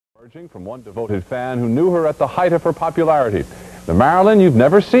From one devoted fan who knew her at the height of her popularity. The Marilyn you've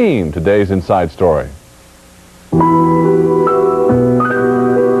never seen, today's Inside Story.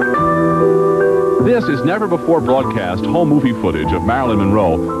 This is never-before-broadcast home movie footage of Marilyn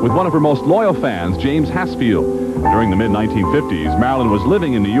Monroe with one of her most loyal fans, James Haspiel. During the mid-1950s, Marilyn was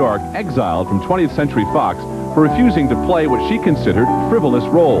living in New York, exiled from 20th Century Fox for refusing to play what she considered frivolous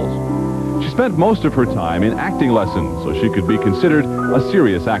roles. She spent most of her time in acting lessons so she could be considered a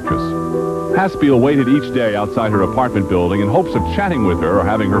serious actress. Haspiel waited each day outside her apartment building in hopes of chatting with her or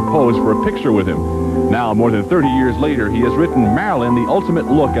having her pose for a picture with him. Now, more than 30 years later, he has written Marilyn, the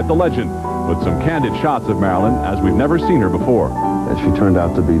ultimate look at the legend, with some candid shots of Marilyn as we've never seen her before. And she turned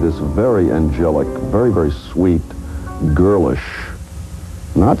out to be this very angelic, very, very sweet, girlish,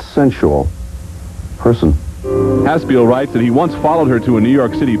 not sensual person. Haspiel writes that he once followed her to a New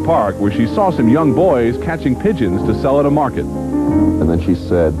York City park where she saw some young boys catching pigeons to sell at a market. And then she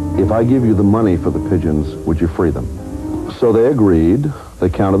said, "If I give you the money for the pigeons, would you free them?" So they agreed. They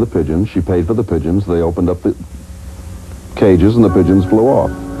counted the pigeons. She paid for the pigeons. They opened up the cages and the pigeons flew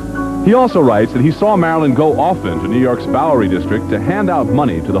off. He also writes that he saw Marilyn go often to New York's Bowery district to hand out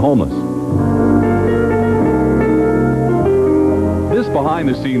money to the homeless. This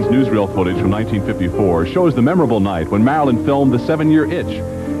behind-the-scenes newsreel footage from 1954 shows the memorable night when Marilyn filmed The 7-Year Itch.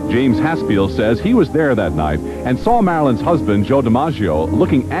 James Haspiel says he was there that night and saw Marilyn's husband, Joe DiMaggio,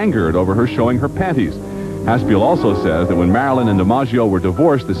 looking angered over her showing her panties. Haspiel also says that when Marilyn and DiMaggio were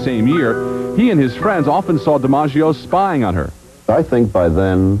divorced the same year, he and his friends often saw DiMaggio spying on her. I think by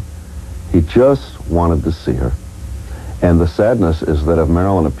then, he just wanted to see her. And the sadness is that if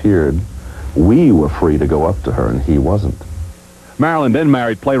Marilyn appeared, we were free to go up to her, and he wasn't. Marilyn then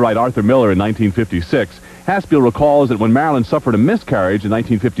married playwright Arthur Miller in 1956. Haspiel recalls that when Marilyn suffered a miscarriage in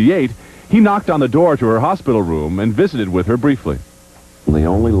 1958, he knocked on the door to her hospital room and visited with her briefly. The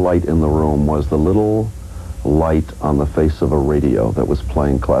only light in the room was the little light on the face of a radio that was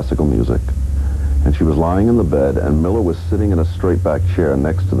playing classical music. And she was lying in the bed, and Miller was sitting in a straight-back chair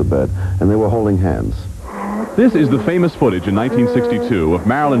next to the bed, and they were holding hands. This is the famous footage in 1962 of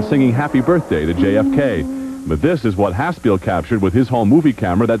Marilyn singing Happy Birthday to JFK. But this is what Haspiel captured with his home movie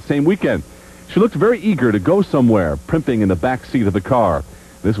camera that same weekend. She looked very eager to go somewhere, primping in the back seat of the car.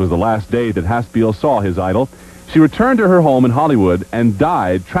 This was the last day that Haspiel saw his idol. She returned to her home in Hollywood and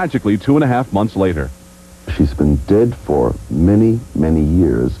died tragically 2.5 months later. She's been dead for many, many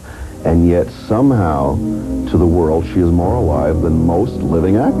years, and yet somehow, to the world, she is more alive than most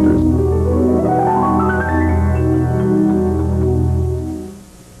living actors.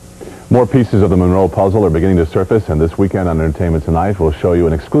 More pieces of the Monroe puzzle are beginning to surface, and this weekend on Entertainment Tonight, we'll show you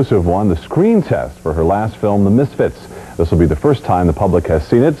an exclusive one, the screen test for her last film, The Misfits. This will be the first time the public has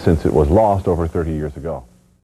seen it since it was lost over 30 years ago.